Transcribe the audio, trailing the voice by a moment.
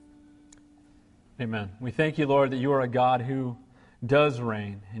Amen. We thank you, Lord, that you are a God who does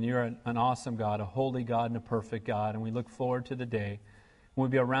reign, and you're an awesome God, a holy God and a perfect God, and we look forward to the day when we'll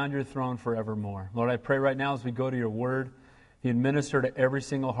be around your throne forevermore. Lord, I pray right now as we go to your word, you administer to every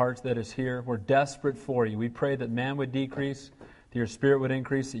single heart that is here. We're desperate for you. We pray that man would decrease, that your spirit would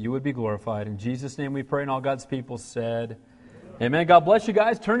increase, that you would be glorified. In Jesus' name we pray, and all God's people said, Amen. God bless you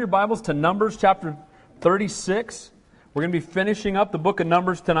guys. Turn your Bibles to Numbers chapter 36. We're going to be finishing up the book of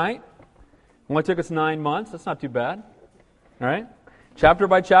Numbers tonight. Only took us 9 months. That's not too bad. All right? Chapter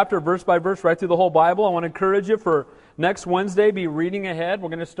by chapter, verse by verse, right through the whole Bible. I want to encourage you for next Wednesday, be reading ahead. We're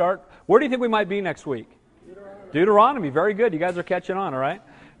going to start. Where do you think we might be next week? Deuteronomy. Very good. You guys are catching on, all right?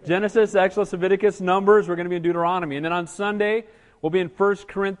 Genesis, Exodus, Leviticus, Numbers. We're going to be in Deuteronomy. And then on Sunday, we'll be in 1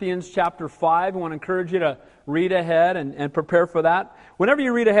 Corinthians chapter 5. I want to encourage you to read ahead and prepare for that. Whenever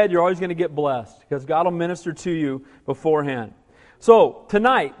you read ahead, you're always going to get blessed because God will minister to you beforehand. So,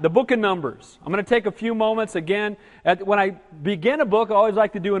 tonight, the book of Numbers. I'm going to take a few moments again. When I begin a book, I always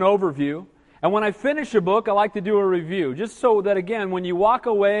like to do an overview. And when I finish a book, I like to do a review. Just so that, again, when you walk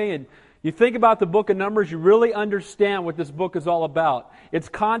away and you think about the book of Numbers, you really understand what this book is all about. Its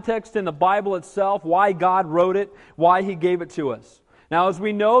context in the Bible itself, why God wrote it, why He gave it to us. Now, as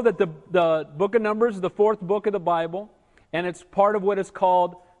we know that the book of Numbers is the fourth book of the Bible, and it's part of what is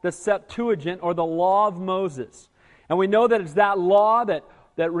called the Septuagint, or the Law of Moses. And we know that it's that law that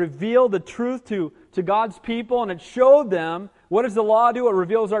revealed the truth to God's people, and it showed them, what does the law do? It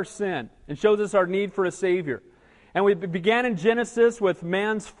reveals our sin and shows us our need for a Savior. And we began in Genesis with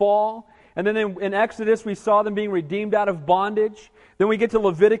man's fall, and then in Exodus we saw them being redeemed out of bondage. Then we get to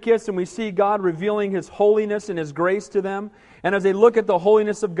Leviticus and we see God revealing His holiness and His grace to them. And as they look at the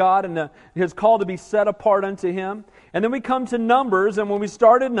holiness of God and His call to be set apart unto Him. And then we come to Numbers, and when we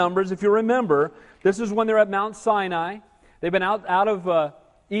started Numbers, if you remember, this is when they're at Mount Sinai. They've been out of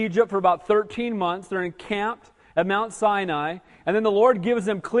Egypt for about 13 months. They're encamped at Mount Sinai. And then the Lord gives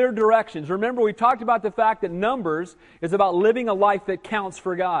them clear directions. Remember, we talked about the fact that Numbers is about living a life that counts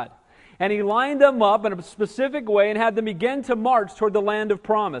for God. And He lined them up in a specific way and had them begin to march toward the land of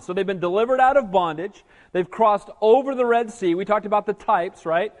promise. So they've been delivered out of bondage. They've crossed over the Red Sea. We talked about the types,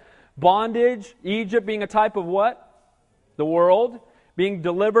 right? Bondage, Egypt being a type of what? The world. Being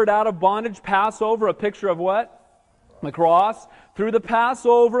delivered out of bondage. Passover, a picture of what? The cross. Through the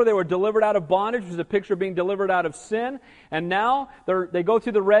Passover, they were delivered out of bondage, which is a picture of being delivered out of sin. And now they go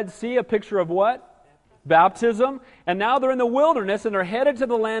through the Red Sea, a picture of what? Baptism. And now they're in the wilderness and they're headed to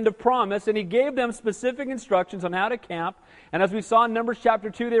the land of promise. And He gave them specific instructions on how to camp. And as we saw in Numbers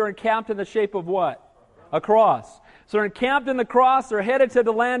chapter 2, they were encamped in the shape of what? A cross. So they're encamped in the cross. They're headed to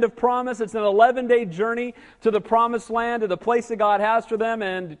the land of promise. It's an 11-day journey to the promised land, to the place that God has for them.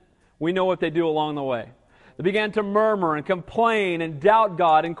 And we know what they do along the way. They began to murmur and complain and doubt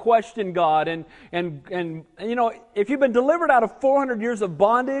God and question God. And you know, if you've been delivered out of 400 years of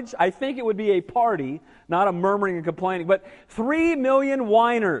bondage, I think it would be a party, not a murmuring and complaining. But 3 million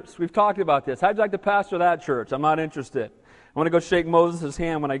whiners. We've talked about this. How'd you like to pastor that church? I'm not interested. I want to go shake Moses'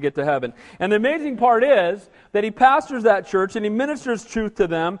 hand when I get to heaven. And the amazing part is that he pastors that church and he ministers truth to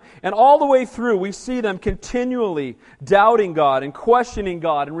them. And all the way through, we see them continually doubting God and questioning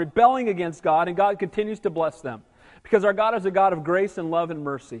God and rebelling against God. And God continues to bless them. Because our God is a God of grace and love and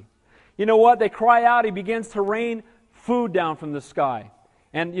mercy. You know what? They cry out. He begins to rain food down from the sky.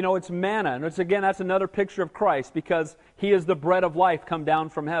 And, you know, it's manna. And again, that's another picture of Christ because He is the bread of life come down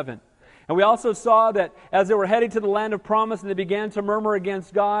from heaven. And we also saw that as they were heading to the land of promise and they began to murmur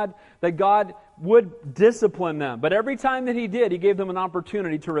against God, that God would discipline them. But every time that He did, He gave them an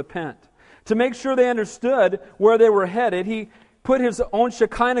opportunity to repent. To make sure they understood where they were headed, He put His own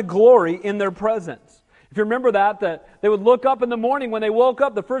Shekinah glory in their presence. If you remember that they would look up in the morning when they woke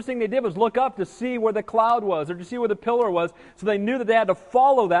up, the first thing they did was look up to see where the cloud was or to see where the pillar was. So they knew that they had to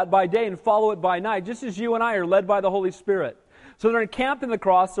follow that by day and follow it by night, just as you and I are led by the Holy Spirit. So they're encamped in the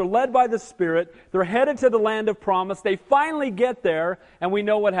cross, they're led by the Spirit, they're headed to the land of promise, they finally get there, and we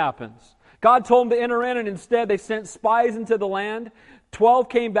know what happens. God told them to enter in, and instead they sent spies into the land. 12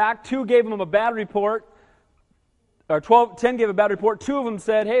 came back, 2 gave them a bad report, 10 gave a bad report, 2 of them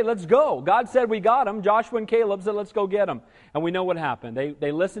said, hey, let's go. God said we got them. Joshua and Caleb said, let's go get them. And we know what happened.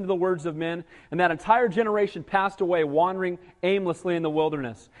 They listened to the words of men, and that entire generation passed away, wandering aimlessly in the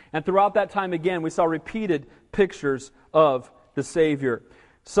wilderness. And throughout that time, again, we saw repeated pictures of the Savior.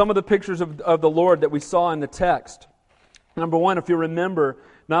 Some of the pictures of the Lord that we saw in the text. Number one, if you remember,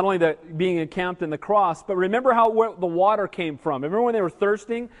 not only that being encamped in the cross, but remember where the water came from. Remember when they were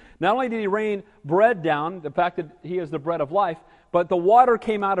thirsting? Not only did He rain bread down, the fact that He is the bread of life, but the water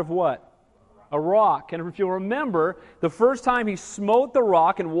came out of what? a rock. And if you'll remember, the first time he smote the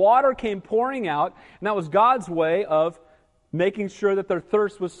rock and water came pouring out, and that was God's way of making sure that their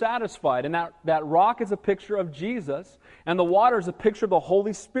thirst was satisfied. And that rock is a picture of Jesus, and the water is a picture of the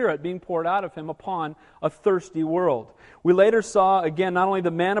Holy Spirit being poured out of him upon a thirsty world. We later saw, again, not only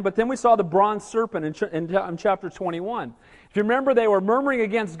the manna, but then we saw the bronze serpent in chapter 21. If you remember, they were murmuring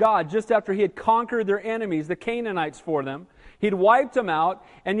against God just after he had conquered their enemies, the Canaanites, for them. He'd wiped them out,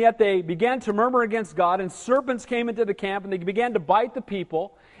 and yet they began to murmur against God, and serpents came into the camp, and they began to bite the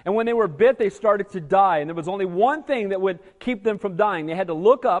people. And when they were bit, they started to die. And there was only one thing that would keep them from dying. They had to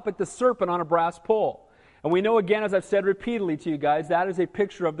look up at the serpent on a brass pole. And we know, again, as I've said repeatedly to you guys, that is a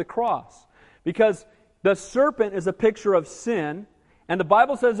picture of the cross. Because the serpent is a picture of sin. And the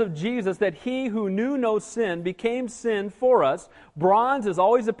Bible says of Jesus that he who knew no sin became sin for us. Bronze is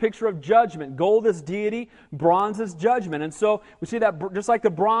always a picture of judgment. Gold is deity, bronze is judgment. And so we see that just like the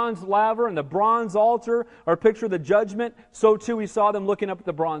bronze laver and the bronze altar are a picture of the judgment, so too we saw them looking up at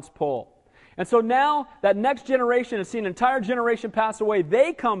the bronze pole. And so now that next generation has seen an entire generation pass away,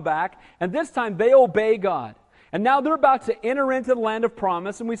 they come back, and this time they obey God. And now they're about to enter into the land of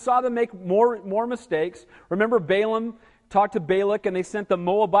promise, and we saw them make more mistakes. Remember Balaam talked to Balak, and they sent the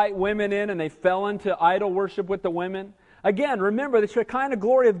Moabite women in, and they fell into idol worship with the women. Again, remember, the Shekinah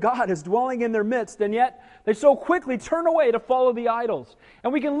glory of God is dwelling in their midst, and yet they so quickly turn away to follow the idols.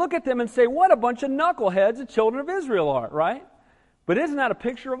 And we can look at them and say, what a bunch of knuckleheads the children of Israel are, right? But isn't that a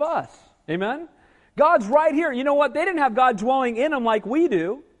picture of us? Amen? God's right here. You know what? They didn't have God dwelling in them like we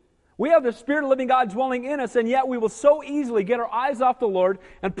do. We have the Spirit of living God dwelling in us, and yet we will so easily get our eyes off the Lord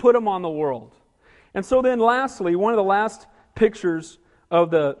and put them on the world. And so then lastly, one of the last pictures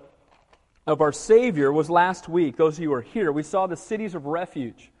of our Savior was last week. Those of you who are here, we saw the cities of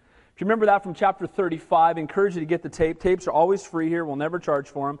refuge. If you remember that from chapter 35, I encourage you to get the tape. Tapes are always free here. We'll never charge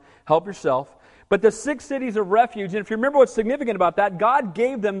for them. Help yourself. But the 6 cities of refuge, and if you remember what's significant about that, God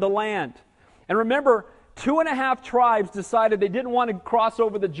gave them the land. And remember, 2.5 tribes decided they didn't want to cross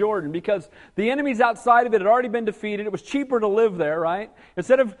over the Jordan because the enemies outside of it had already been defeated. It was cheaper to live there, right?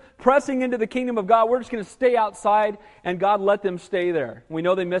 Instead of pressing into the kingdom of God, we're just going to stay outside, and God let them stay there. We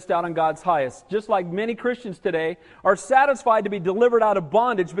know they missed out on God's highest. Just like many Christians today are satisfied to be delivered out of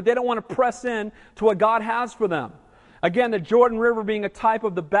bondage, but they don't want to press in to what God has for them. Again, the Jordan River being a type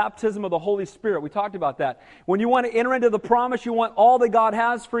of the baptism of the Holy Spirit. We talked about that. When you want to enter into the promise, you want all that God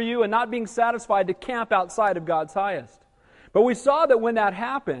has for you and not being satisfied to camp outside of God's highest. But we saw that when that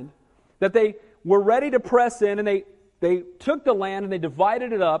happened, that they were ready to press in, and they took the land and they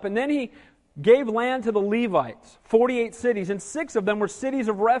divided it up. And then he gave land to the Levites, 48 cities, and 6 of them were cities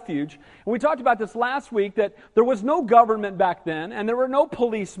of refuge. And we talked about this last week, that there was no government back then, and there were no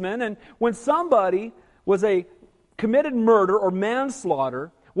policemen. And when somebody was committed murder or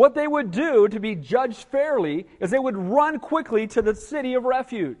manslaughter, what they would do to be judged fairly is they would run quickly to the city of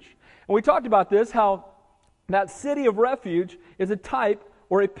refuge. And we talked about this, how that city of refuge is a type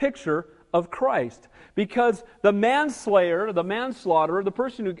or a picture of Christ. Because the manslayer, the manslaughterer, the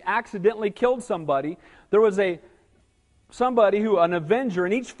person who accidentally killed somebody, there was an avenger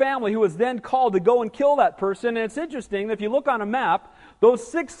in each family who was then called to go and kill that person. And it's interesting that if you look on a map, those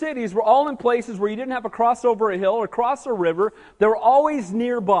 6 cities were all in places where you didn't have to cross over a hill or cross a river. They were always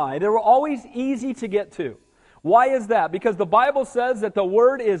nearby. They were always easy to get to. Why is that? Because the Bible says that the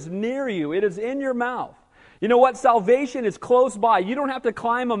word is near you. It is in your mouth. You know what? Salvation is close by. You don't have to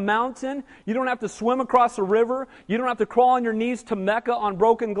climb a mountain. You don't have to swim across a river. You don't have to crawl on your knees to Mecca on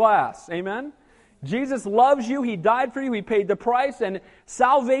broken glass. Amen? Jesus loves you. He died for you. He paid the price, and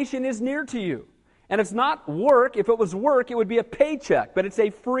salvation is near to you. And it's not work. If it was work, it would be a paycheck. But it's a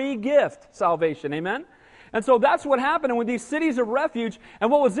free gift, salvation. Amen? And so that's what happened with these cities of refuge. And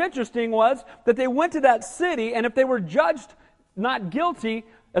what was interesting was that they went to that city, and if they were judged not guilty,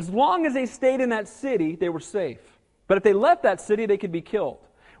 as long as they stayed in that city, they were safe. But if they left that city, they could be killed.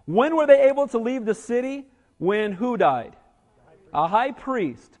 When were they able to leave the city? When who died? A high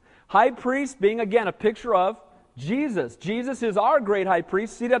priest. High priest being, again, a picture of Jesus. Jesus is our great high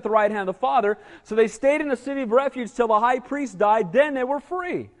priest, seated at the right hand of the Father. So they stayed in the city of refuge till the high priest died. Then they were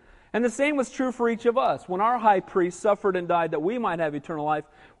free. And the same was true for each of us. When our high priest suffered and died that we might have eternal life,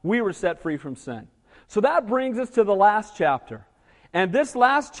 we were set free from sin. So that brings us to the last chapter. And this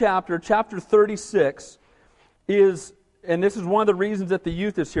last chapter, chapter 36, is, and this is one of the reasons that the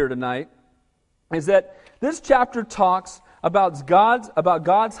youth is here tonight, is that this chapter talks about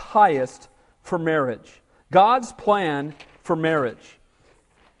God's highest for marriage. God's plan for marriage.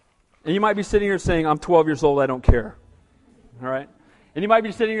 And you might be sitting here saying, I'm 12 years old, I don't care. All right? And you might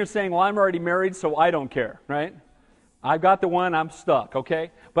be sitting here saying, well, I'm already married, so I don't care. Right? I've got the one, I'm stuck,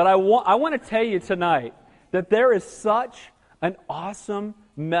 okay? But I want to tell you tonight that there is such an awesome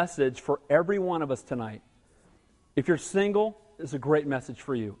message for every one of us tonight. If you're single, this is a great message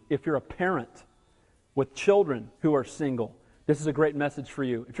for you. If you're a parent with children who are single, this is a great message for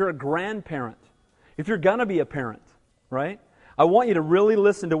you. If you're a grandparent, if you're going to be a parent, right? I want you to really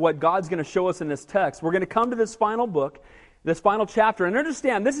listen to what God's going to show us in this text. We're going to come to this final book, this final chapter, and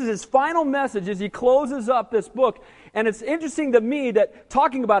understand this is his final message as he closes up this book. And it's interesting to me that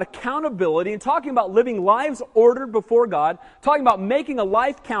talking about accountability and talking about living lives ordered before God, talking about making a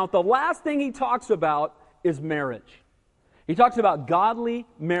life count, the last thing he talks about is marriage. He talks about godly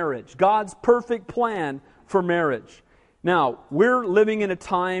marriage, God's perfect plan for marriage. Now, we're living in a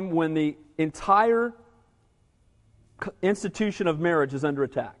time when the entire institution of marriage is under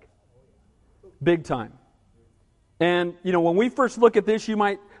attack. Big time. And, when we first look at this, you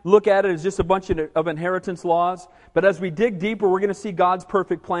might look at it as just a bunch of inheritance laws. But as we dig deeper, we're going to see God's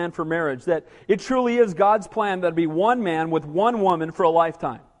perfect plan for marriage. That it truly is God's plan that it'll be one man with one woman for a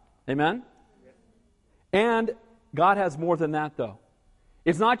lifetime. Amen? And God has more than that, though.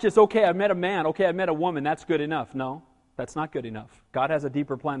 It's not just, okay, I met a man, okay, I met a woman, that's good enough. No, that's not good enough. God has a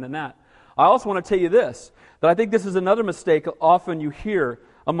deeper plan than that. I also want to tell you this, that I think this is another mistake often you hear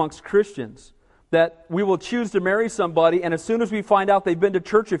amongst Christians, that we will choose to marry somebody, and as soon as we find out they've been to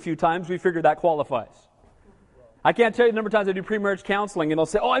church a few times, we figure that qualifies. I can't tell you the number of times I do pre-marriage counseling, and they'll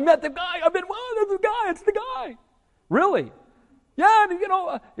say, oh, I met the guy, I've been, well, that's the guy, it's the guy. Really? Yeah,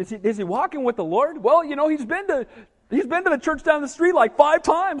 is he walking with the Lord? Well, he's been to the church down the street like 5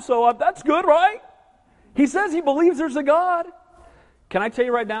 times, so that's good, right? He says he believes there's a God. Can I tell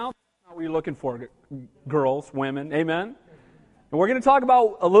you right now, that's not what you're looking for, girls, women, amen? And we're going to talk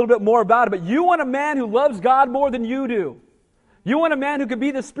about a little bit more about it, but you want a man who loves God more than you do. You want a man who can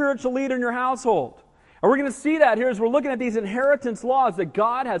be the spiritual leader in your household. And we're going to see that here as we're looking at these inheritance laws, that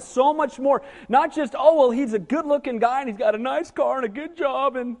God has so much more. Not just, he's a good-looking guy and he's got a nice car and a good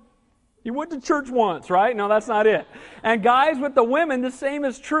job and he went to church once, right? No, that's not it. And guys, with the women, the same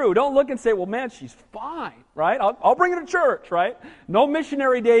is true. Don't look and say, well, man, she's fine, right? I'll bring her to church, right? No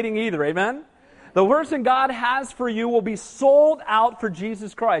missionary dating either, amen? The person God has for you will be sold out for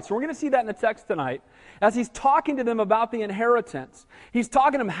Jesus Christ. So we're going to see that in the text tonight. As he's talking to them about the inheritance, he's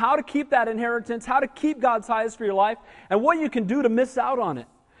talking to them how to keep that inheritance, how to keep God's highest for your life, and what you can do to miss out on it.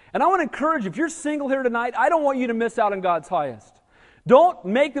 And I want to encourage you, if you're single here tonight, I don't want you to miss out on God's highest. Don't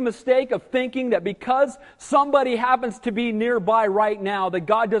make the mistake of thinking that because somebody happens to be nearby right now, that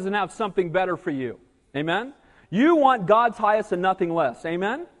God doesn't have something better for you. Amen? You want God's highest and nothing less.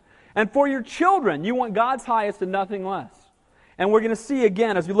 Amen? And for your children, you want God's highest and nothing less. And we're going to see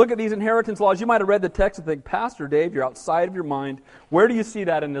again, as we look at these inheritance laws, you might have read the text and think, Pastor Dave, you're outside of your mind. Where do you see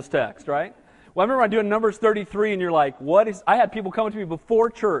that in this text, right? Well, I remember I doing Numbers 33, and you're like, I had people coming to me before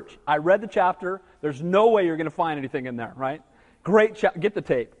church. I read the chapter. There's no way you're going to find anything in there, right? Great get the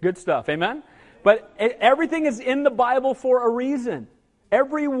tape. Good stuff. Amen? But everything is in the Bible for a reason.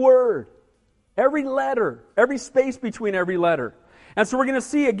 Every word, every letter, every space between every letter. And so we're going to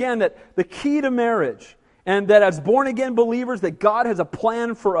see again that the key to marriage, and that as born-again believers, that God has a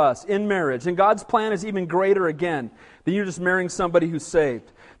plan for us in marriage. And God's plan is even greater again than you just marrying somebody who's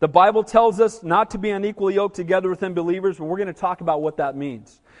saved. The Bible tells us not to be unequally yoked together with unbelievers, but we're going to talk about what that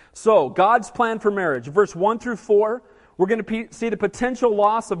means. So, God's plan for marriage. Verse 1 through 4, we're going to see the potential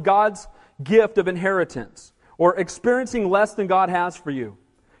loss of God's gift of inheritance, or experiencing less than God has for you.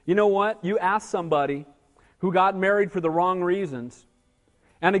 You know what? You ask somebody who got married for the wrong reasons.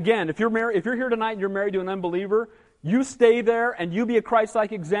 And again, if you're here tonight and you're married to an unbeliever, you stay there and you be a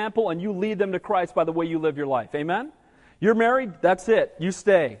Christ-like example and you lead them to Christ by the way you live your life. Amen? You're married, that's it. You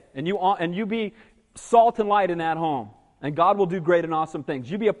stay. And you be salt and light in that home. And God will do great and awesome things.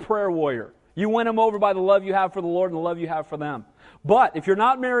 You be a prayer warrior. You win them over by the love you have for the Lord and the love you have for them. But if you're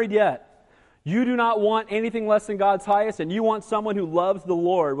not married yet, you do not want anything less than God's highest, and you want someone who loves the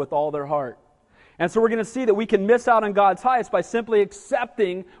Lord with all their heart. And so we're going to see that we can miss out on God's highest by simply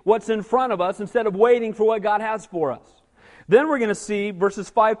accepting what's in front of us instead of waiting for what God has for us. Then we're going to see, verses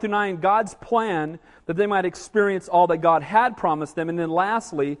 5 through 9, God's plan that they might experience all that God had promised them. And then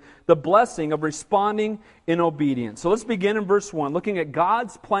lastly, the blessing of responding in obedience. So let's begin in verse 1, looking at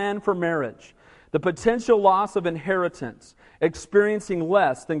God's plan for marriage. The potential loss of inheritance, experiencing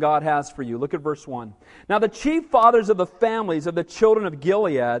less than God has for you. Look at verse 1. Now the chief fathers of the families of the children of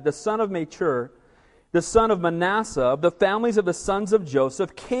Gilead, the son of Machir, the son of Manasseh, of the families of the sons of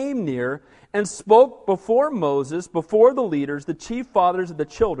Joseph, came near and spoke before Moses, before the leaders, the chief fathers of the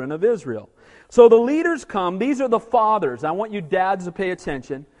children of Israel. So the leaders come, these are the fathers. I want you dads to pay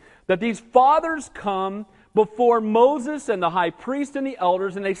attention, that these fathers come before Moses and the high priest and the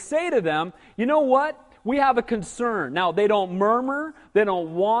elders, and they say to them, you know what? We have a concern. Now, they don't murmur, they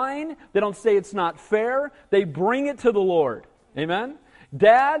don't whine, they don't say it's not fair. They bring it to the Lord. Amen?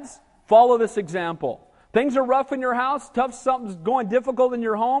 Dads, follow this example. Things are rough in your house, something's going difficult in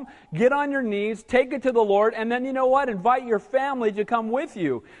your home, get on your knees, take it to the Lord, and then you know what? Invite your family to come with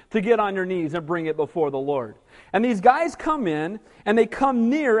you to get on your knees and bring it before the Lord. And these guys come in, and they come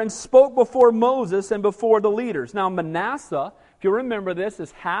near and spoke before Moses and before the leaders. Now Manasseh, if you remember this,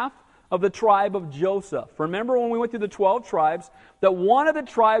 is half of the tribe of Joseph. Remember when we went through the 12 tribes, that one of the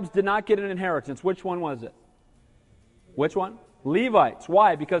tribes did not get an inheritance. Which one was it? Which one? Levites.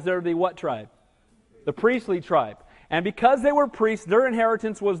 Why? Because they're the what tribe? The priestly tribe. And because they were priests, their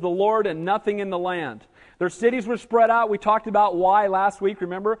inheritance was the Lord and nothing in the land. Their cities were spread out. We talked about why last week,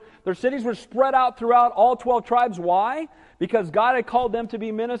 remember? Their cities were spread out throughout all 12 tribes. Why? Because God had called them to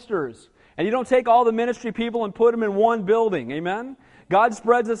be ministers. And you don't take all the ministry people and put them in one building. Amen? God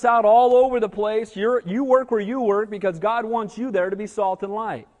spreads us out all over the place. You work where you work because God wants you there to be salt and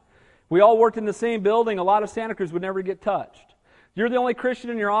light. We all worked in the same building. A lot of Santa Cruz would never get touched. You're the only Christian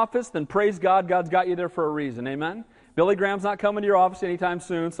in your office, then praise God, God's got you there for a reason. Amen? Billy Graham's not coming to your office anytime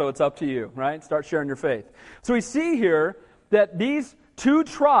soon, so it's up to you, right? Start sharing your faith. So we see here that these two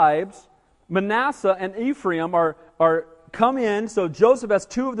tribes, Manasseh and Ephraim, are come in. So Joseph has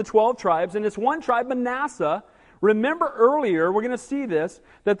 2 of the 12 tribes, and this one tribe, Manasseh. Remember earlier, we're going to see this,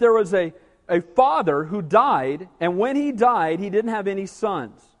 that there was a father who died, and when he died, he didn't have any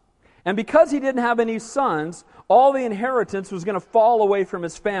sons. And because he didn't have any sons, all the inheritance was going to fall away from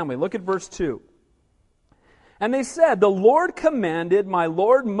his family. Look at verse 2. And they said, the Lord commanded my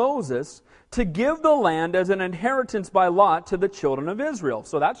Lord Moses to give the land as an inheritance by lot to the children of Israel.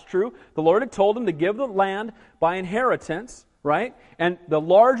 So that's true. The Lord had told him to give the land by inheritance, right? And the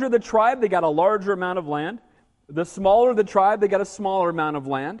larger the tribe, they got a larger amount of land. The smaller the tribe, they got a smaller amount of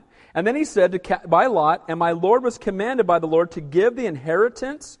land. And then he said, by lot, and my Lord was commanded by the Lord to give the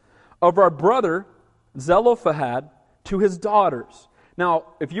inheritance of our brother Zelophehad to his daughters. Now,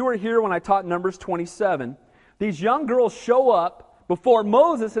 if you were here when I taught Numbers 27, these young girls show up before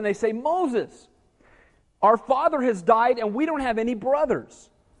Moses and they say, Moses, our father has died and we don't have any brothers.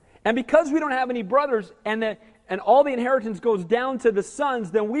 And because we don't have any brothers and all the inheritance goes down to the sons,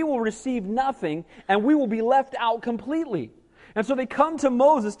 then we will receive nothing and we will be left out completely. And so they come to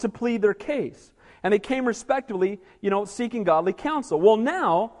Moses to plead their case. And they came respectively, seeking godly counsel. Well,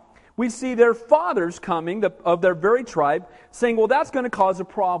 now we see their fathers coming, of their very tribe, saying, well, that's going to cause a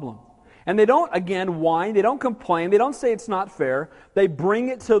problem. And they don't, again, whine, they don't complain, they don't say it's not fair, they bring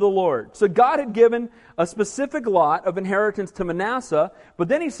it to the Lord. So God had given a specific lot of inheritance to Manasseh, but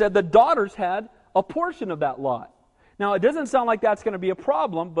then he said the daughters had a portion of that lot. Now, it doesn't sound like that's going to be a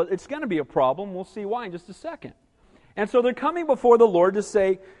problem, but it's going to be a problem. We'll see why in just a second. And so they're coming before the Lord to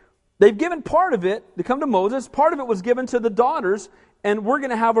say, they've given part of it, they come to Moses, part of it was given to the daughters, and we're going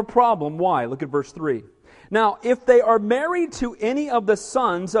to have a problem. Why? Look at verse 3. Now, if they are married to any of the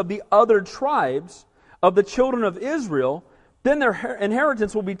sons of the other tribes of the children of Israel, then their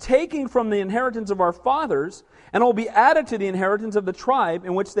inheritance will be taken from the inheritance of our fathers, and it will be added to the inheritance of the tribe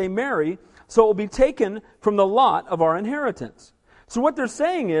in which they marry, so it will be taken from the lot of our inheritance. So what they're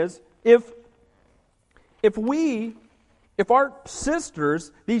saying is, if our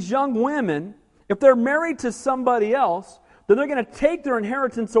sisters, these young women, if they're married to somebody else, then they're going to take their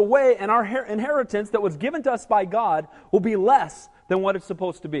inheritance away, and our inheritance that was given to us by God will be less than what it's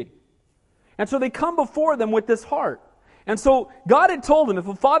supposed to be. And so they come before them with this heart. And so God had told them, if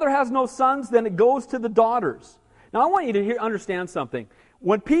a father has no sons, then it goes to the daughters. Now I want you to understand something.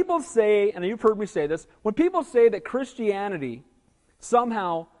 When people say, and you've heard me say this, when people say that Christianity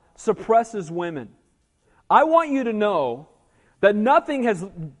somehow suppresses women, I want you to know that nothing has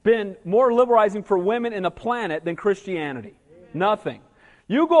been more liberalizing for women in the planet than Christianity. Nothing.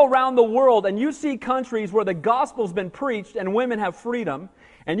 You go around the world and you see countries where the gospel's been preached and women have freedom,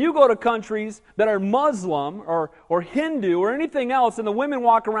 and you go to countries that are Muslim or Hindu or anything else, and the women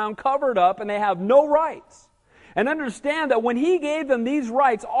walk around covered up and they have no rights. And understand that when he gave them these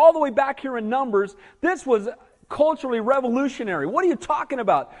rights all the way back here in Numbers, this was culturally revolutionary. What are you talking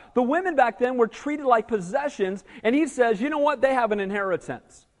about? The women back then were treated like possessions, and he says, you know what? They have an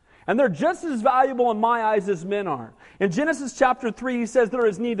inheritance. And they're just as valuable in my eyes as men are. In Genesis chapter 3, he says there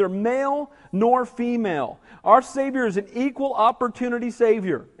is neither male nor female. Our Savior is an equal opportunity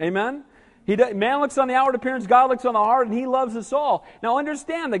Savior. Amen? Man looks on the outward appearance, God looks on the heart, and he loves us all. Now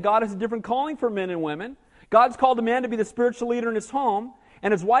understand that God has a different calling for men and women. God's called a man to be the spiritual leader in his home,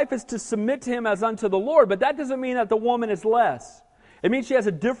 and his wife is to submit to him as unto the Lord. But that doesn't mean that the woman is less. It means she has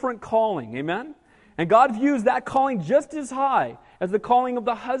a different calling. Amen? And God views that calling just as high as the calling of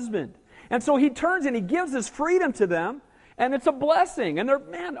the husband. And so he turns and he gives this freedom to them, and it's a blessing. And they're,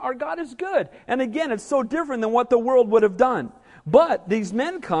 man, our God is good. And again, it's so different than what the world would have done. But these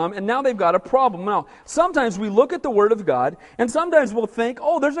men come, and now they've got a problem. Now, sometimes we look at the Word of God, and sometimes we'll think,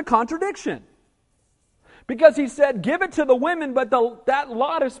 oh, there's a contradiction. Because he said, give it to the women, but that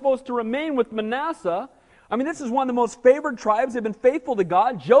lot is supposed to remain with Manasseh. I mean, this is one of the most favored tribes. They've been faithful to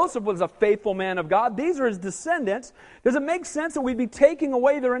God. Joseph was a faithful man of God. These are his descendants. Does it make sense that we'd be taking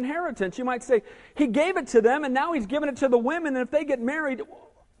away their inheritance? You might say, he gave it to them, and now he's giving it to the women, and if they get married,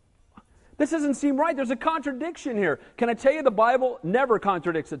 this doesn't seem right. There's a contradiction here. Can I tell you, the Bible never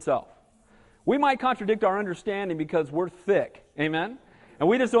contradicts itself. We might contradict our understanding because we're thick. Amen? And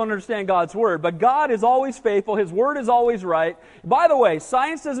we just don't understand God's Word. But God is always faithful. His Word is always right. By the way,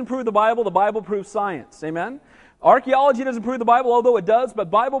 science doesn't prove the Bible proves science. Amen? Archaeology doesn't prove the Bible, although it does, but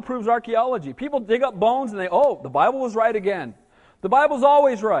Bible proves archaeology. People dig up bones and the Bible was right again. The Bible's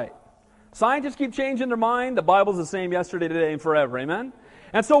always right. Scientists keep changing their mind. The Bible's the same yesterday, today, and forever. Amen?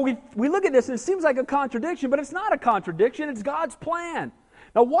 And so we look at this and it seems like a contradiction, but it's not a contradiction. It's God's plan.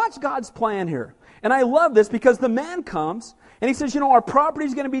 Now watch God's plan here. And I love this because the man comes and he says, our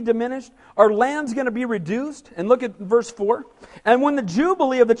property's going to be diminished. Our land's going to be reduced. And look at verse 4. And when the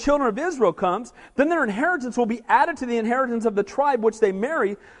Jubilee of the children of Israel comes, then their inheritance will be added to the inheritance of the tribe which they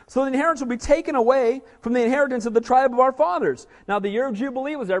marry. So the inheritance will be taken away from the inheritance of the tribe of our fathers. Now the year of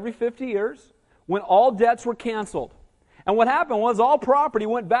Jubilee was every 50 years when all debts were canceled. And what happened was all property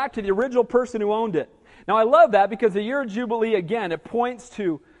went back to the original person who owned it. Now I love that because the year of Jubilee, again, it points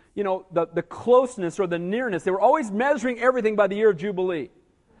to the closeness or the nearness. They were always measuring everything by the year of Jubilee.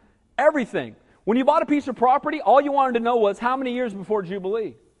 Everything. When you bought a piece of property, all you wanted to know was how many years before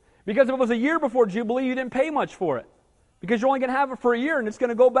Jubilee. Because if it was a year before Jubilee, you didn't pay much for it. Because you're only going to have it for a year and it's going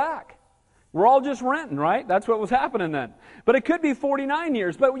to go back. We're all just renting, right? That's what was happening then. But it could be 49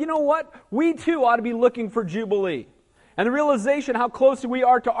 years. But you know what? We too ought to be looking for Jubilee. And the realization how close we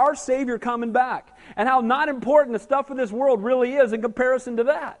are to our Savior coming back. And how not important the stuff of this world really is in comparison to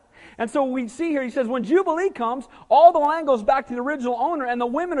that. And so we see here, he says, when Jubilee comes, all the land goes back to the original owner, and the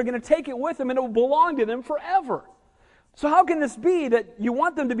women are going to take it with them, and it will belong to them forever. So how can this be that you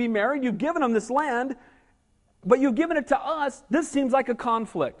want them to be married, you've given them this land, but you've given it to us? This seems like a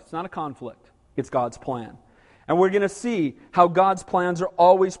conflict. It's not a conflict. It's God's plan. And we're going to see how God's plans are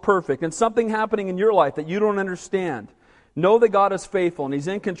always perfect. And something happening in your life that you don't understand. Know that God is faithful, and He's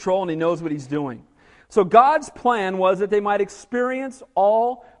in control, and He knows what He's doing. So God's plan was that they might experience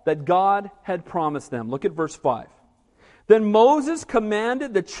all that God had promised them. Look at verse 5. Then Moses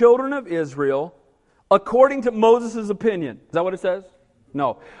commanded the children of Israel, according to Moses' opinion. Is that what it says?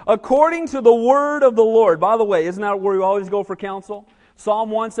 No. According to the word of the Lord. By the way, isn't that where we always go for counsel?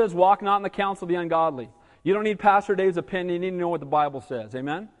 Psalm 1 says, walk not in the counsel of the ungodly. You don't need Pastor Dave's opinion. You need to know what the Bible says.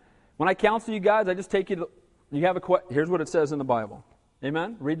 Amen? When I counsel you guys, I just take you to... Here's what it says in the Bible.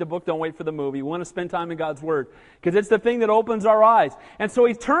 Amen? Read the book, don't wait for the movie. We want to spend time in God's Word because it's the thing that opens our eyes. And so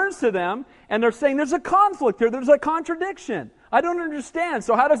he turns to them and they're saying, there's a conflict here. There's a contradiction. I don't understand.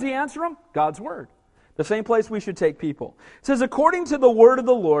 So how does he answer them? God's Word. The same place we should take people. It says, according to the word of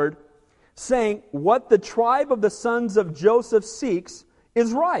the Lord, saying, what the tribe of the sons of Joseph seeks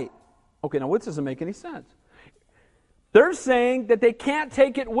is right. Okay, now this doesn't make any sense. They're saying that they can't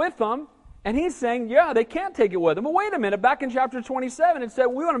take it with them. And he's saying, yeah, they can't take it with them. But wait a minute, back in chapter 27, it said,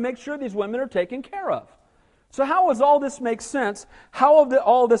 we want to make sure these women are taken care of. So how does all this make sense? How will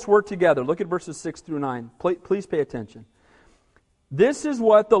all this work together? Look at verses 6 through 9. Please pay attention. This is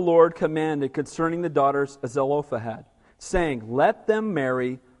what the Lord commanded concerning the daughters of Zelophehad, saying, let them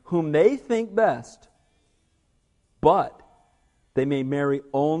marry whom they think best, but they may marry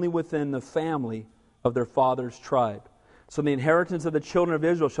only within the family of their father's tribe. So the inheritance of the children of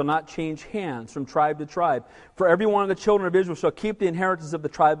Israel shall not change hands from tribe to tribe. For every one of the children of Israel shall keep the inheritance of the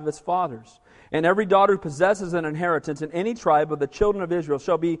tribe of his fathers. And every daughter who possesses an inheritance in any tribe of the children of Israel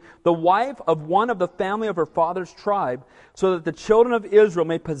shall be the wife of one of the family of her father's tribe, so that the children of Israel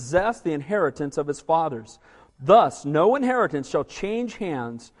may possess the inheritance of his fathers. Thus no inheritance shall change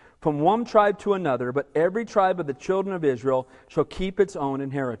hands from one tribe to another, but every tribe of the children of Israel shall keep its own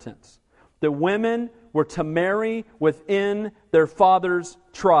inheritance. The women were to marry within their father's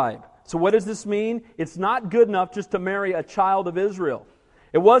tribe. So what does this mean? It's not good enough just to marry a child of Israel.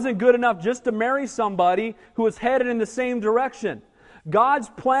 It wasn't good enough just to marry somebody who was headed in the same direction. God's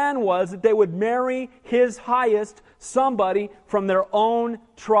plan was that they would marry His highest, somebody from their own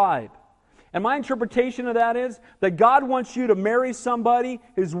tribe. And my interpretation of that is that God wants you to marry somebody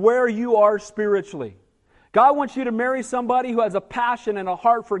who's where you are spiritually. God wants you to marry somebody who has a passion and a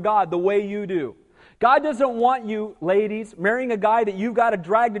heart for God the way you do. God doesn't want you, ladies, marrying a guy that you've got to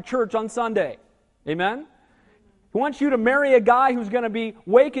drag to church on Sunday. Amen? He wants you to marry a guy who's going to be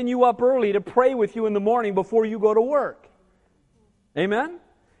waking you up early to pray with you in the morning before you go to work. Amen?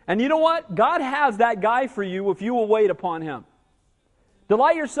 And you know what? God has that guy for you if you will wait upon Him.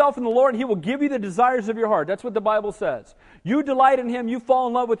 Delight yourself in the Lord, and He will give you the desires of your heart. That's what the Bible says. You delight in Him, you fall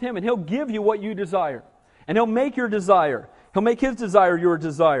in love with Him, and He'll give you what you desire. And He'll make your desire. He'll make His desire your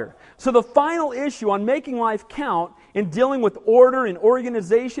desire. So the final issue on making life count in dealing with order and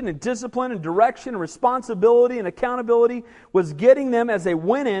organization and discipline and direction and responsibility and accountability was getting them as they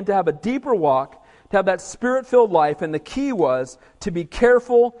went in to have a deeper walk, to have that Spirit-filled life. And the key was to be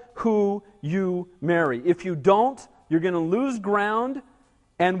careful who you marry. If you don't, you're going to lose ground,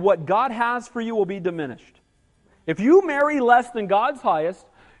 and what God has for you will be diminished. If you marry less than God's highest,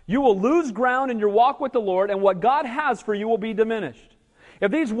 you will lose ground in your walk with the Lord, and what God has for you will be diminished.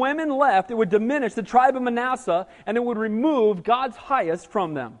 If these women left, it would diminish the tribe of Manasseh, and it would remove God's highest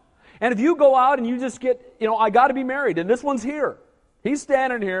from them. And if you go out and you just get, I got to be married, and this one's here. He's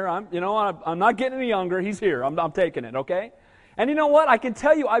standing here. I'm not getting any younger. He's here. I'm taking it, okay? And you know what? I can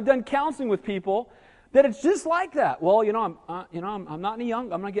tell you, I've done counseling with people that it's just like that. Well, I'm not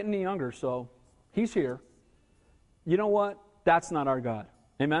getting any younger, so he's here. You know what? That's not our God.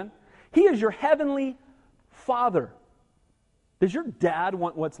 Amen? He is your heavenly Father. Does your dad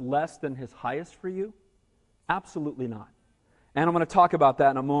want what's less than his highest for you? Absolutely not. And I'm going to talk about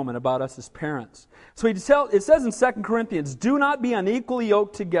that in a moment, about us as parents. So it says in 2 Corinthians, do not be unequally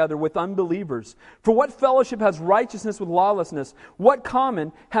yoked together with unbelievers. For what fellowship has righteousness with lawlessness? What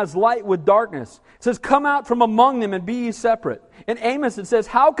common has light with darkness? It says, come out from among them and be ye separate. In Amos it says,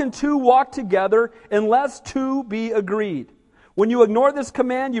 how can two walk together unless two be agreed? When you ignore this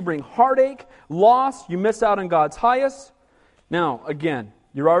command, you bring heartache, loss, you miss out on God's highest. Now, again,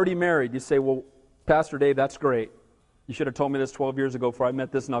 you're already married. You say, well, Pastor Dave, that's great. You should have told me this 12 years ago before I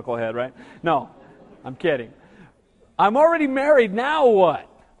met this knucklehead, right? No, I'm kidding. I'm already married, now what?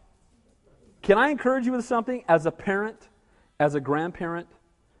 Can I encourage you with something? As a parent, as a grandparent,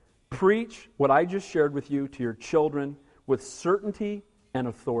 preach what I just shared with you to your children with certainty and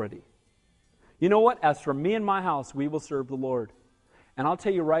authority. You know what? As for me and my house, we will serve the Lord. And I'll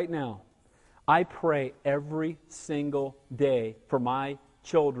tell you right now, I pray every single day for my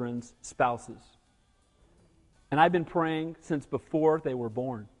children's spouses. And I've been praying since before they were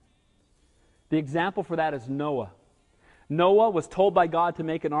born. The example for that is Noah. Noah was told by God to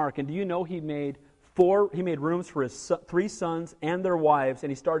make an ark, and do you know he made rooms for his 3 sons and their wives,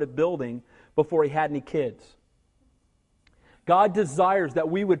 and he started building before he had any kids. God desires that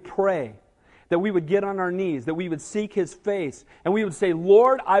we would pray, that we would get on our knees, that we would seek His face, and we would say,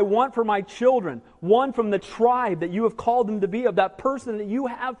 Lord, I want for my children one from the tribe that you have called them to be, of that person that you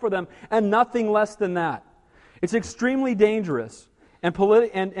have for them, and nothing less than that. It's extremely dangerous and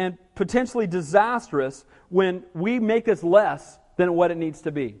potentially disastrous when we make this less than what it needs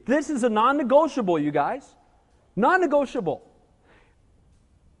to be. This is a non-negotiable, you guys. Non-negotiable.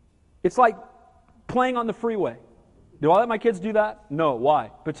 It's like playing on the freeway. Do I let my kids do that? No. Why?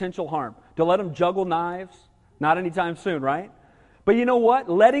 Potential harm. Do I let them juggle knives? Not anytime soon, right? But you know what?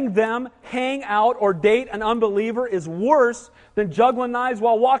 Letting them hang out or date an unbeliever is worse than juggling knives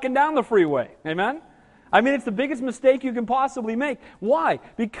while walking down the freeway. Amen? I mean, it's the biggest mistake you can possibly make. Why?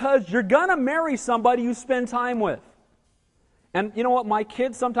 Because you're going to marry somebody you spend time with. And you know what? My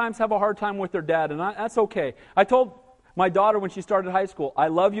kids sometimes have a hard time with their dad, and that's okay. I told my daughter when she started high school, I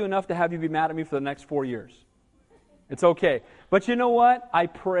love you enough to have you be mad at me for the next 4 years. It's okay. But you know what? I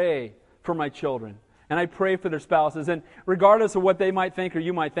pray for my children, and I pray for their spouses, and regardless of what they might think or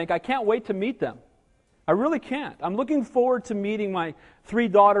you might think, I can't wait to meet them. I really can't. I'm looking forward to meeting my 3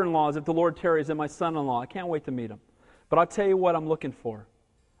 daughter-in-laws if the Lord tarries, and my son-in-law. I can't wait to meet them. But I'll tell you what I'm looking for.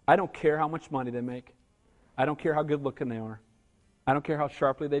 I don't care how much money they make. I don't care how good-looking they are. I don't care how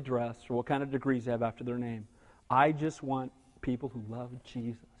sharply they dress or what kind of degrees they have after their name. I just want people who love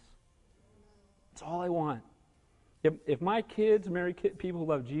Jesus. That's all I want. If my kids marry people who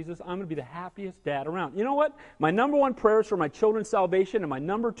love Jesus, I'm going to be the happiest dad around. You know what? My number 1 prayer is for my children's salvation, and my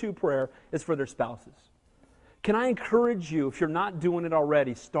number 2 prayer is for their spouses. Can I encourage you, if you're not doing it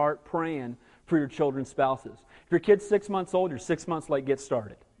already, start praying for your children's spouses. If your kid's 6 months old, you're 6 months late, get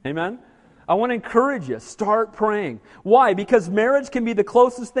started. Amen? I want to encourage you, start praying. Why? Because marriage can be the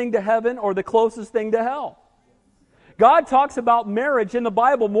closest thing to heaven or the closest thing to hell. God talks about marriage in the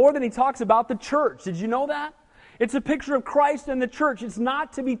Bible more than He talks about the church. Did you know that? It's a picture of Christ and the church. It's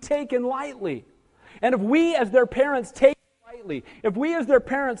not to be taken lightly. And if we as their parents take it lightly, if we as their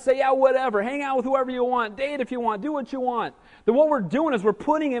parents say, yeah, whatever, hang out with whoever you want, date if you want, do what you want, then what we're doing is we're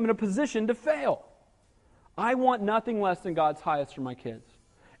putting them in a position to fail. I want nothing less than God's highest for my kids.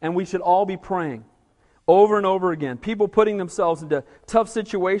 And we should all be praying over and over again. People putting themselves into tough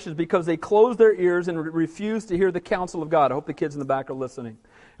situations because they close their ears and refuse to hear the counsel of God. I hope the kids in the back are listening.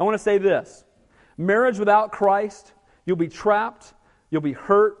 I want to say this. Marriage without Christ, you'll be trapped, you'll be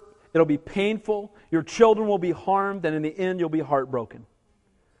hurt, it'll be painful, your children will be harmed, and in the end you'll be heartbroken.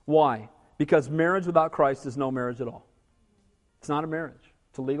 Why? Because marriage without Christ is no marriage at all. It's not a marriage.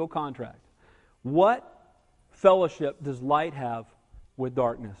 It's a legal contract. What fellowship does light have with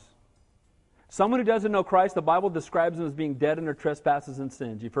darkness? Someone who doesn't know Christ, the Bible describes them as being dead in their trespasses and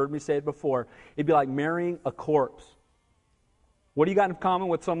sins. You've heard me say it before. It'd be like marrying a corpse. What do you got in common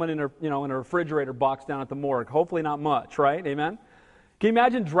with someone in a refrigerator box down at the morgue? Hopefully not much, right? Amen? Can you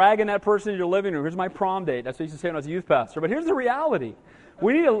imagine dragging that person into your living room? Here's my prom date. That's what I used to say when I was a youth pastor. But here's the reality.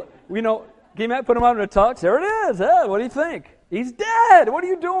 We need to, can you put him out in a tux? There it is. Hey, what do you think? He's dead. What are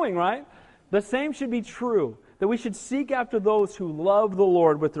you doing, right? The same should be true, that we should seek after those who love the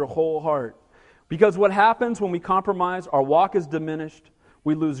Lord with their whole heart. Because what happens when we compromise, our walk is diminished,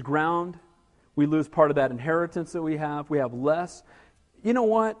 we lose ground, we lose part of that inheritance that we have less. You know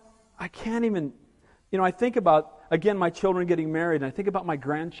what? I can't even, I think about, again, my children getting married, and I think about my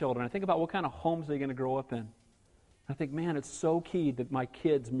grandchildren, I think about what kind of homes they're going to grow up in. I think, man, it's so key that my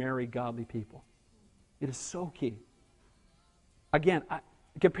kids marry godly people. It is so key. Again,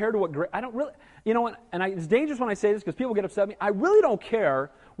 compared to what, I don't really, it's dangerous when I say this because people get upset at me. I really don't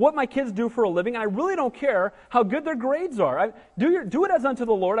care what my kids do for a living. I really don't care how good their grades are. Do it as unto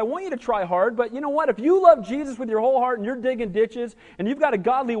the Lord. I want you to try hard, but you know what? If you love Jesus with your whole heart and you're digging ditches and you've got a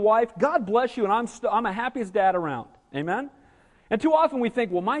godly wife, God bless you, and I'm a happiest dad around. Amen? And too often we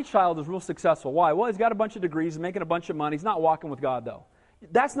think, well, my child is real successful. Why? Well, he's got a bunch of degrees, making a bunch of money. He's not walking with God, though.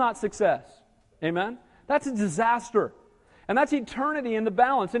 That's not success. Amen? That's a disaster. And that's eternity in the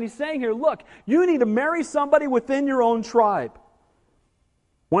balance. And he's saying here, look, you need to marry somebody within your own tribe.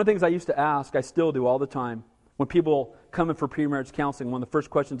 One of the things I used to ask, I still do all the time, when people come in for pre-marriage counseling, one of the first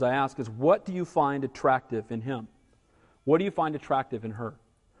questions I ask is, what do you find attractive in him? What do you find attractive in her?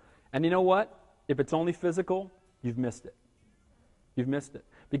 And you know what? If it's only physical, you've missed it. You've missed it.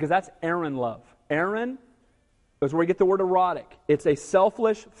 Because that's Aaron love. Aaron is where we get the word erotic. It's a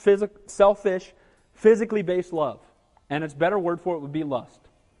selfish, physically based love. And its better word for it would be lust.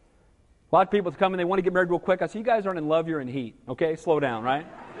 A lot of people come and they want to get married real quick. I say, you guys aren't in love, you're in heat. Okay, slow down, right?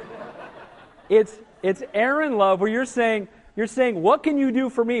 It's Aaron love where you're saying, what can you do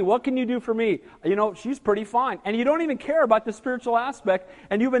for me? What can you do for me? She's pretty fine. And you don't even care about the spiritual aspect,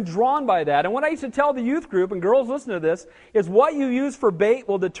 and you've been drawn by that. And what I used to tell the youth group, and girls listen to this, is what you use for bait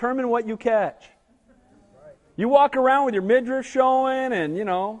will determine what you catch. You walk around with your midriff showing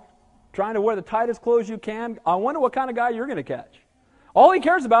and, trying to wear the tightest clothes you can. I wonder what kind of guy you're going to catch. All he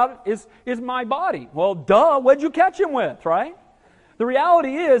cares about is my body. Well, duh, what'd you catch him with, right? The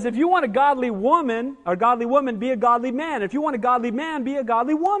reality is, if you want a godly woman, be a godly man. If you want a godly man, be a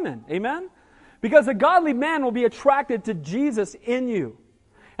godly woman. Amen? Because a godly man will be attracted to Jesus in you.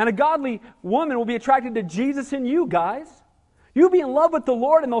 And a godly woman will be attracted to Jesus in you, guys. You'll be in love with the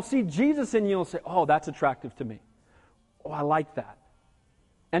Lord and they'll see Jesus in you and say, oh, that's attractive to me. Oh, I like that.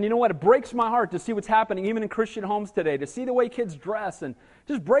 And you know what? It breaks my heart to see what's happening even in Christian homes today, to see the way kids dress, and it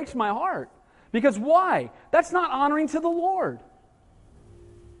just breaks my heart. Because why? That's not honoring to the Lord.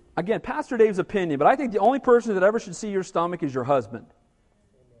 Again, Pastor Dave's opinion, but I think the only person that ever should see your stomach is your husband.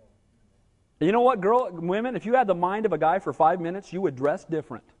 And you know what, women, if you had the mind of a guy for 5 minutes, you would dress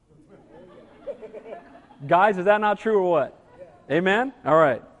different. Guys, is that not true or what? Amen? All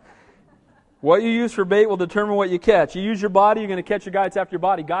right. What you use for bait will determine what you catch. You use your body, you're going to catch a guy that's after your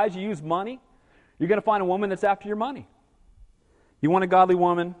body. Guys, you use money, you're going to find a woman that's after your money. You want a godly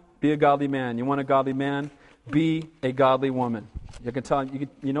woman, be a godly man. You want a godly man, be a godly woman. You can tell,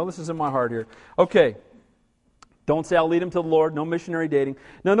 this is in my heart here. Okay. Don't say I'll lead him to the Lord. No missionary dating.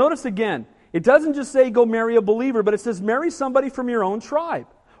 Now notice again, it doesn't just say go marry a believer, but it says marry somebody from your own tribe.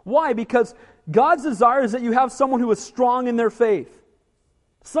 Why? Because God's desire is that you have someone who is strong in their faith.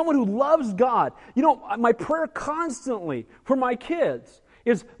 Someone who loves God. My prayer constantly for my kids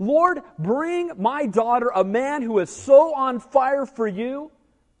is, Lord, bring my daughter a man who is so on fire for you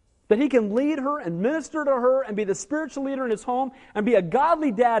that he can lead her and minister to her and be the spiritual leader in his home and be a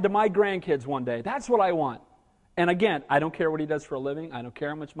godly dad to my grandkids one day. That's what I want. And again, I don't care what he does for a living. I don't care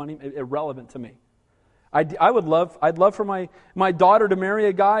how much money. Irrelevant to me. I'd love for my daughter to marry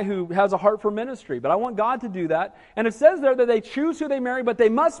a guy who has a heart for ministry, but I want God to do that. And it says there that they choose who they marry, but they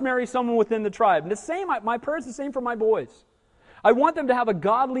must marry someone within the tribe. And my prayer is the same for my boys. I want them to have a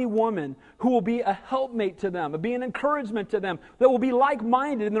godly woman who will be a helpmate to them, be an encouragement to them, that will be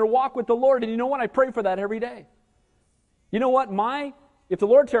like-minded in their walk with the Lord. And you know what? I pray for that every day. You know what? If the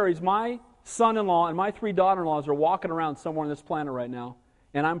Lord tarries, my son-in-law and my 3 daughter-in-laws are walking around somewhere on this planet right now,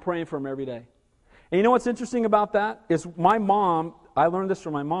 and I'm praying for them every day. And you know what's interesting about that? Is my mom, I learned this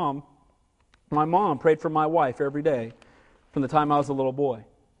from my mom prayed for my wife every day from the time I was a little boy.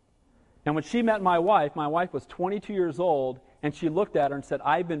 And when she met my wife was 22 years old, and she looked at her and said,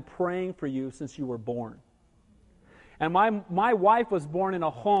 I've been praying for you since you were born. And my wife was born in a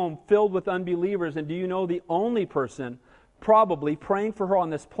home filled with unbelievers, and do you know the only person probably praying for her on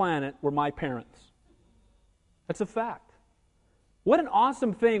this planet were my parents? That's a fact. What an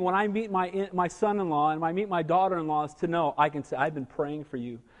awesome thing when I meet my son-in-law and I meet my daughter-in-law is to know I can say, I've been praying for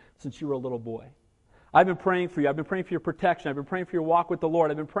you since you were a little boy. I've been praying for you. I've been praying for your protection. I've been praying for your walk with the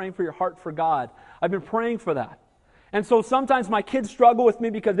Lord. I've been praying for your heart for God. I've been praying for that. And so sometimes my kids struggle with me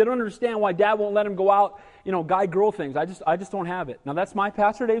because they don't understand why Dad won't let them go out, guy-girl things. I just don't have it. Now, that's my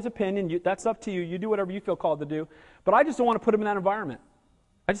Pastor Dave's opinion. That's up to you. You do whatever you feel called to do. But I just don't want to put them in that environment.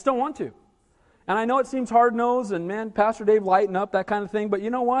 I just don't want to. And I know it seems hard-nosed and, man, Pastor Dave, lighten up, that kind of thing. But you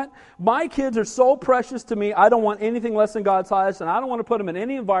know what? My kids are so precious to me, I don't want anything less than God's highest, and I don't want to put them in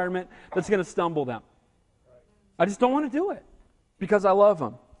any environment that's going to stumble them. I just don't want to do it because I love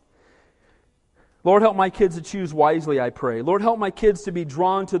them. Lord, help my kids to choose wisely, I pray. Lord, help my kids to be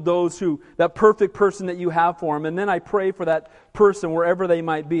drawn to that perfect person that you have for them. And then I pray for that person wherever they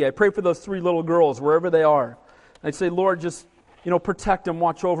might be. I pray for those 3 little girls wherever they are. I say, Lord, just, protect them,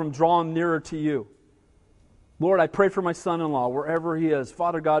 watch over them, draw them nearer to you. Lord, I pray for my son-in-law wherever he is.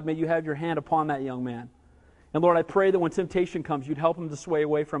 Father God, may you have your hand upon that young man. And Lord, I pray that when temptation comes, you'd help him to sway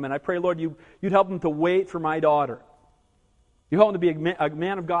away from it. And I pray, Lord, you'd help him to wait for my daughter. You help him to be a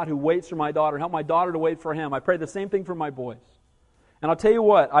man of God who waits for my daughter. Help my daughter to wait for him. I pray the same thing for my boys. And I'll tell you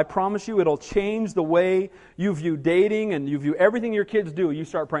what, I promise you it'll change the way you view dating and you view everything your kids do. You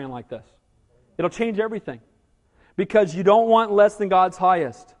start praying like this. It'll change everything. Because you don't want less than God's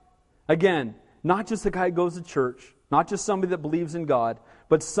highest. Again, not just a guy who goes to church, not just somebody that believes in God,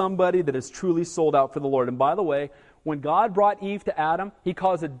 but somebody that is truly sold out for the Lord. And by the way, when God brought Eve to Adam, He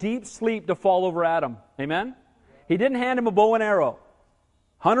caused a deep sleep to fall over Adam. Amen? He didn't hand him a bow and arrow.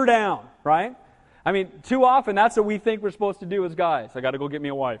 Hunt her down, right? I mean, too often that's what we think we're supposed to do as guys. I got to go get me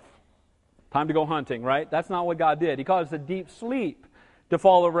a wife. Time to go hunting, right? That's not what God did. He caused a deep sleep to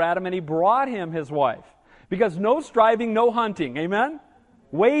fall over Adam, and He brought him his wife. Because no striving, no hunting. Amen?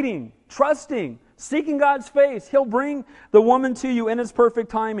 Waiting, trusting, seeking God's face. He'll bring the woman to you in His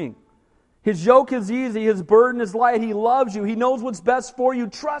perfect timing. His yoke is easy. His burden is light. He loves you. He knows what's best for you.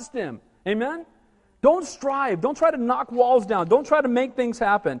 Trust Him. Amen? Don't strive. Don't try to knock walls down. Don't try to make things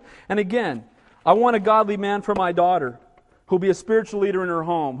happen. And again, I want a godly man for my daughter who will be a spiritual leader in her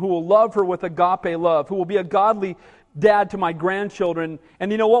home, who will love her with agape love, who will be a godly dad to my grandchildren.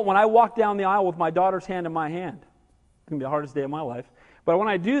 And you know what? When I walk down the aisle with my daughter's hand in my hand, it's going to be the hardest day of my life. But when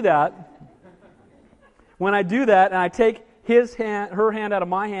I do that, and I take her hand out of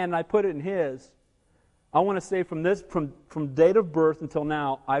my hand and I put it in his, I want to say from date of birth until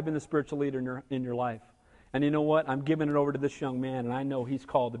now, I've been the spiritual leader in your life. And you know what? I'm giving it over to this young man, and I know he's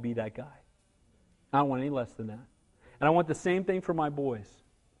called to be that guy. I don't want any less than that. And I want the same thing for my boys.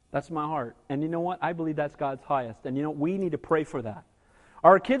 That's my heart. And you know what? I believe that's God's highest. And you know, we need to pray for that.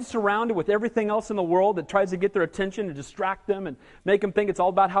 Are our kids surrounded with everything else in the world that tries to get their attention and distract them and make them think it's all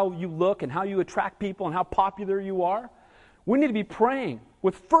about how you look and how you attract people and how popular you are? We need to be praying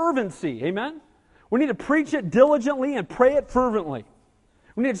with fervency. Amen? We need to preach it diligently and pray it fervently.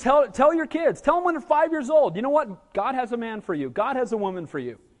 We need to tell your kids. Tell them when they're 5 years old. You know what? God has a man for you. God has a woman for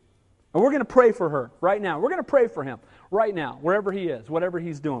you. And we're going to pray for her right now. We're going to pray for him right now, wherever he is, whatever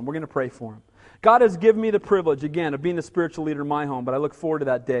he's doing. We're going to pray for him. God has given me the privilege, again, of being the spiritual leader in my home, but I look forward to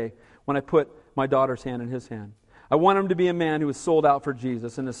that day when I put my daughter's hand in his hand. I want him to be a man who is sold out for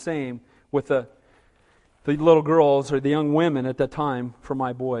Jesus, and the same with the little girls or the young women at that time for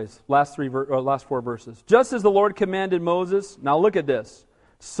my boys. Last 4 verses. Just as the Lord commanded Moses, now look at this,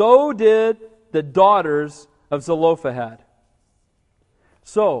 so did the daughters of Zelophehad.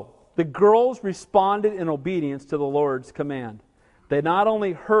 So, the girls responded in obedience to the Lord's command. They not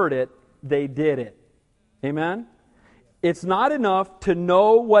only heard it, they did it. Amen? It's not enough to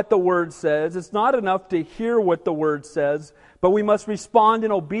know what the Word says. It's not enough to hear what the Word says, but we must respond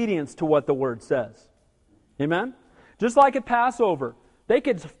in obedience to what the Word says. Amen? Just like at Passover, they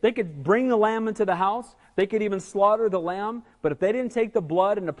could bring the lamb into the house. They could even slaughter the lamb. But if they didn't take the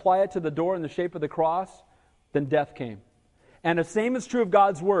blood and apply it to the door in the shape of the cross, then death came. And the same is true of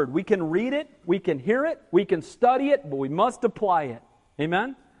God's Word. We can read it, we can hear it, we can study it, but we must apply it.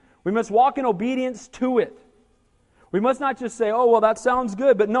 Amen? We must walk in obedience to it. We must not just say, oh, well, that sounds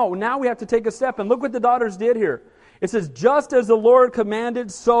good. But no, now we have to take a step. And look what the daughters did here. It says, just as the Lord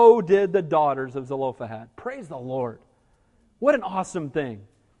commanded, so did the daughters of Zelophehad. Praise the Lord. What an awesome thing.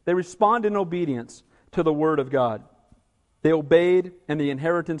 They responded in obedience to the Word of God. They obeyed, and the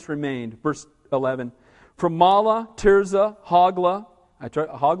inheritance remained. Verse 11. From Mala, Tirzah, Hogla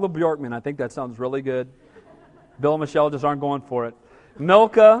Bjorkman, I think that sounds really good. Bill and Michelle just aren't going for it.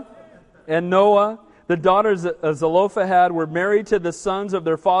 Milcah and Noah, the daughters of Zelophehad, were married to the sons of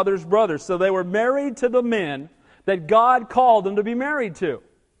their father's brothers. So they were married to the men that God called them to be married to.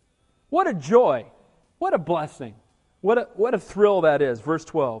 What a joy. What a blessing. What a thrill that is. Verse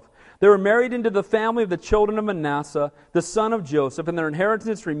 12. They were married into the family of the children of Manasseh, the son of Joseph, and their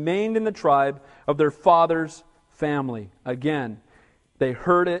inheritance remained in the tribe of their father's family. Again, they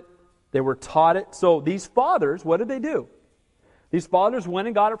heard it. They were taught it. So these fathers, what did they do? These fathers went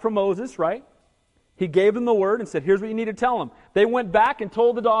and got it from Moses, right? He gave them the word and said, here's what you need to tell them. They went back and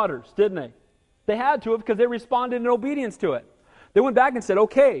told the daughters, didn't they? They had to have because they responded in obedience to it. They went back and said,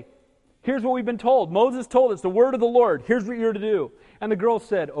 okay, here's what we've been told. Moses told us the word of the Lord. Here's what you're to do. And the girls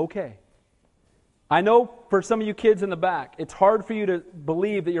said, okay. I know for some of you kids in the back, it's hard for you to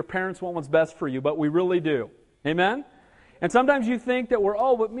believe that your parents want what's best for you, but we really do. Amen? And sometimes you think that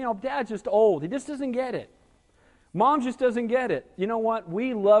but Dad's just old. He just doesn't get it. Mom just doesn't get it. You know what?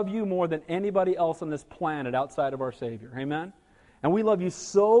 We love you more than anybody else on this planet outside of our Savior. Amen? And we love you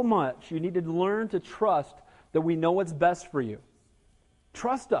so much, you need to learn to trust that we know what's best for you.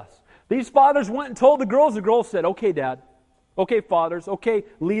 Trust us. These fathers went and told the girls said, okay, Dad. Okay, fathers. Okay,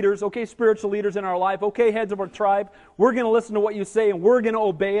 leaders. Okay, spiritual leaders in our life. Okay, heads of our tribe. We're going to listen to what you say and we're going to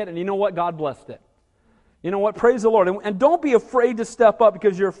obey it. And you know what? God blessed it. You know what? Praise the Lord. And don't be afraid to step up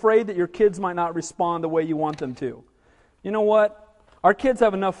because you're afraid that your kids might not respond the way you want them to. You know what? Our kids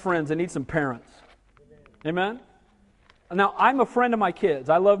have enough friends. They need some parents. Amen? Now, I'm a friend of my kids.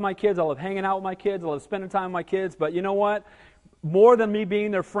 I love my kids. I love hanging out with my kids. I love spending time with my kids. But you know what? More than me being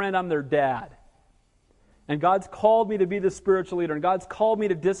their friend, I'm their dad. And God's called me to be the spiritual leader. And God's called me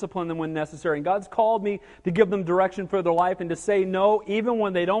to discipline them when necessary. And God's called me to give them direction for their life and to say no even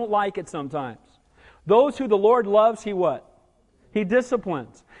when they don't like it sometimes. Those who the Lord loves, He what? He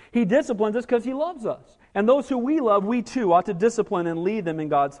disciplines. He disciplines us because He loves us. And those who we love, we too ought to discipline and lead them in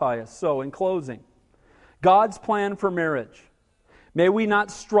God's highest. So, in closing, God's plan for marriage. May we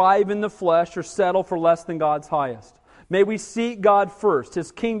not strive in the flesh or settle for less than God's highest. May we seek God first,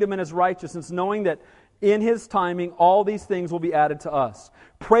 His kingdom and His righteousness, knowing that in His timing, all these things will be added to us.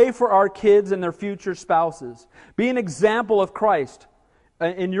 Pray for our kids and their future spouses. Be an example of Christ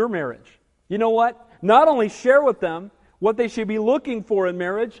in your marriage. You know what? Not only share with them what they should be looking for in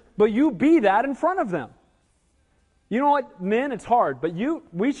marriage, but you be that in front of them. You know what, men, it's hard, but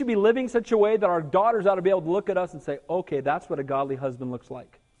we should be living such a way that our daughters ought to be able to look at us and say, okay, that's what a godly husband looks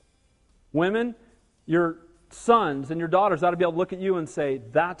like. Women, your sons and your daughters ought to be able to look at you and say,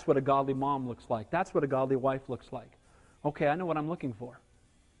 that's what a godly mom looks like. That's what a godly wife looks like. Okay, I know what I'm looking for.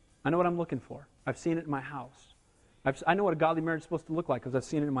 I know what I'm looking for. I've seen it in my house. I know what a godly marriage is supposed to look like because I've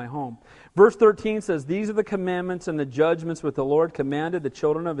seen it in my home. Verse 13 says, these are the commandments and the judgments which the Lord commanded the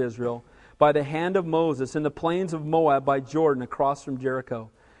children of Israel by the hand of Moses in the plains of Moab by Jordan across from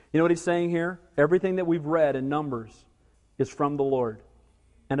Jericho. You know what he's saying here? Everything that we've read in Numbers is from the Lord.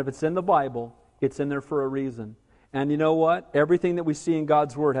 And if it's in the Bible, it's in there for a reason. And you know what? Everything that we see in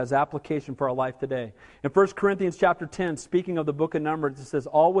God's Word has application for our life today. In 1 Corinthians chapter 10, speaking of the book of Numbers, it says,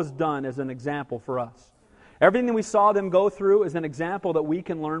 all was done as an example for us. Everything that we saw them go through is an example that we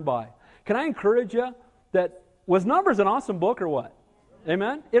can learn by. Can I encourage you that, was Numbers an awesome book or what?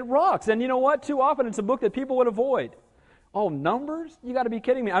 Amen? It rocks. And you know what? Too often it's a book that people would avoid. Oh, Numbers? You got to be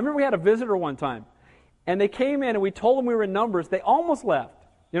kidding me. I remember we had a visitor one time. And they came in and we told them we were in Numbers. They almost left.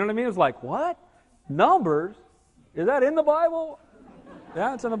 You know what I mean? It was like, what? Numbers? Is that in the Bible?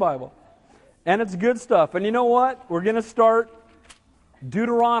 Yeah, it's in the Bible. And it's good stuff. And you know what? We're going to start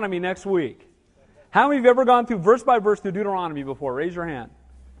Deuteronomy next week. How many of you have ever gone through verse by verse through Deuteronomy before? Raise your hand.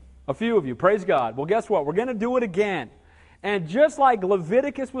 A few of you. Praise God. Well, guess what? We're going to do it again. And just like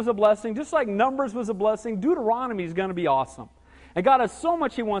Leviticus was a blessing, just like Numbers was a blessing, Deuteronomy is going to be awesome. And God has so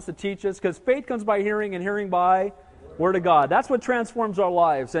much He wants to teach us because faith comes by hearing and hearing by Word of God. That's what transforms our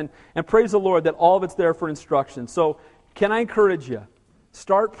lives. And praise the Lord that all of it's there for instruction. So can I encourage you?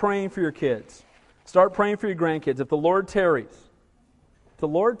 Start praying for your kids. Start praying for your grandkids. If the Lord tarries,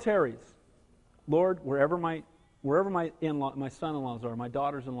 Lord, wherever my son-in-laws are, my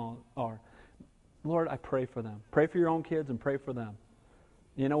daughters-in-law are, Lord, I pray for them. Pray for your own kids and pray for them.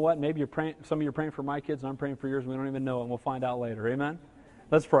 You know what? Maybe some of you are praying for my kids and I'm praying for yours. We don't even know it, and we'll find out later. Amen?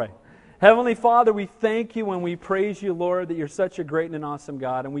 Let's pray. Heavenly Father, we thank you and we praise you, Lord, that you're such a great and an awesome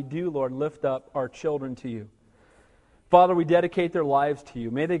God. And we do, Lord, lift up our children to you. Father, we dedicate their lives to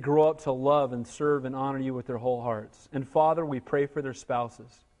you. May they grow up to love and serve and honor you with their whole hearts. And Father, we pray for their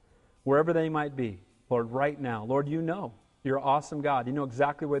spouses, wherever they might be. Lord, right now. Lord, you know. You're an awesome God. You know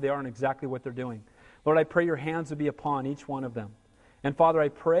exactly where they are and exactly what they're doing. Lord, I pray your hands would be upon each one of them. And Father, I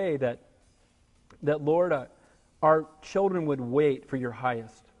pray that Lord, our children would wait for your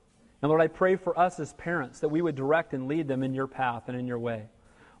highest. And Lord, I pray for us as parents that we would direct and lead them in your path and in your way.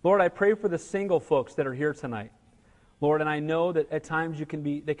 Lord, I pray for the single folks that are here tonight. Lord, and I know that at times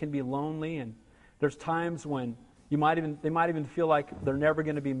they can be lonely, and there's times when they might even feel like they're never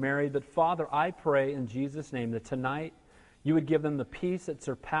going to be married. But Father, I pray in Jesus' name that tonight you would give them the peace that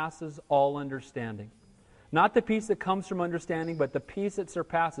surpasses all understanding. Not the peace that comes from understanding, but the peace that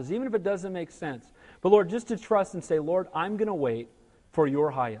surpasses, even if it doesn't make sense. But Lord, just to trust and say, Lord, I'm going to wait for your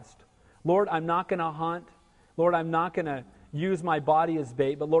highest. Lord, I'm not going to hunt. Lord, I'm not going to use my body as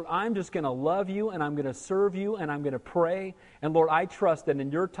bait. But Lord, I'm just going to love you, and I'm going to serve you, and I'm going to pray. And Lord, I trust that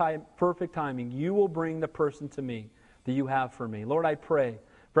in your perfect timing, you will bring the person to me that you have for me. Lord, I pray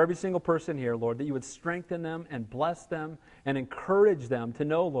for every single person here, Lord, that you would strengthen them and bless them and encourage them to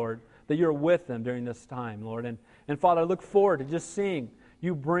know, Lord, that you're with them during this time, Lord. And Father, I look forward to just seeing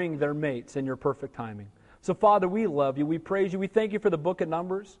you bring their mates in your perfect timing. So Father, we love you. We praise you. We thank you for the book of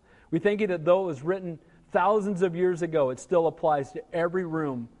Numbers. We thank you that though it was written thousands of years ago, it still applies to every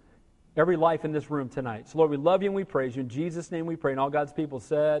room, every life in this room tonight. So Lord, we love you and we praise you. In Jesus' name we pray. And all God's people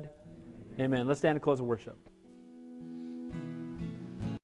said, amen. Let's stand and close the worship.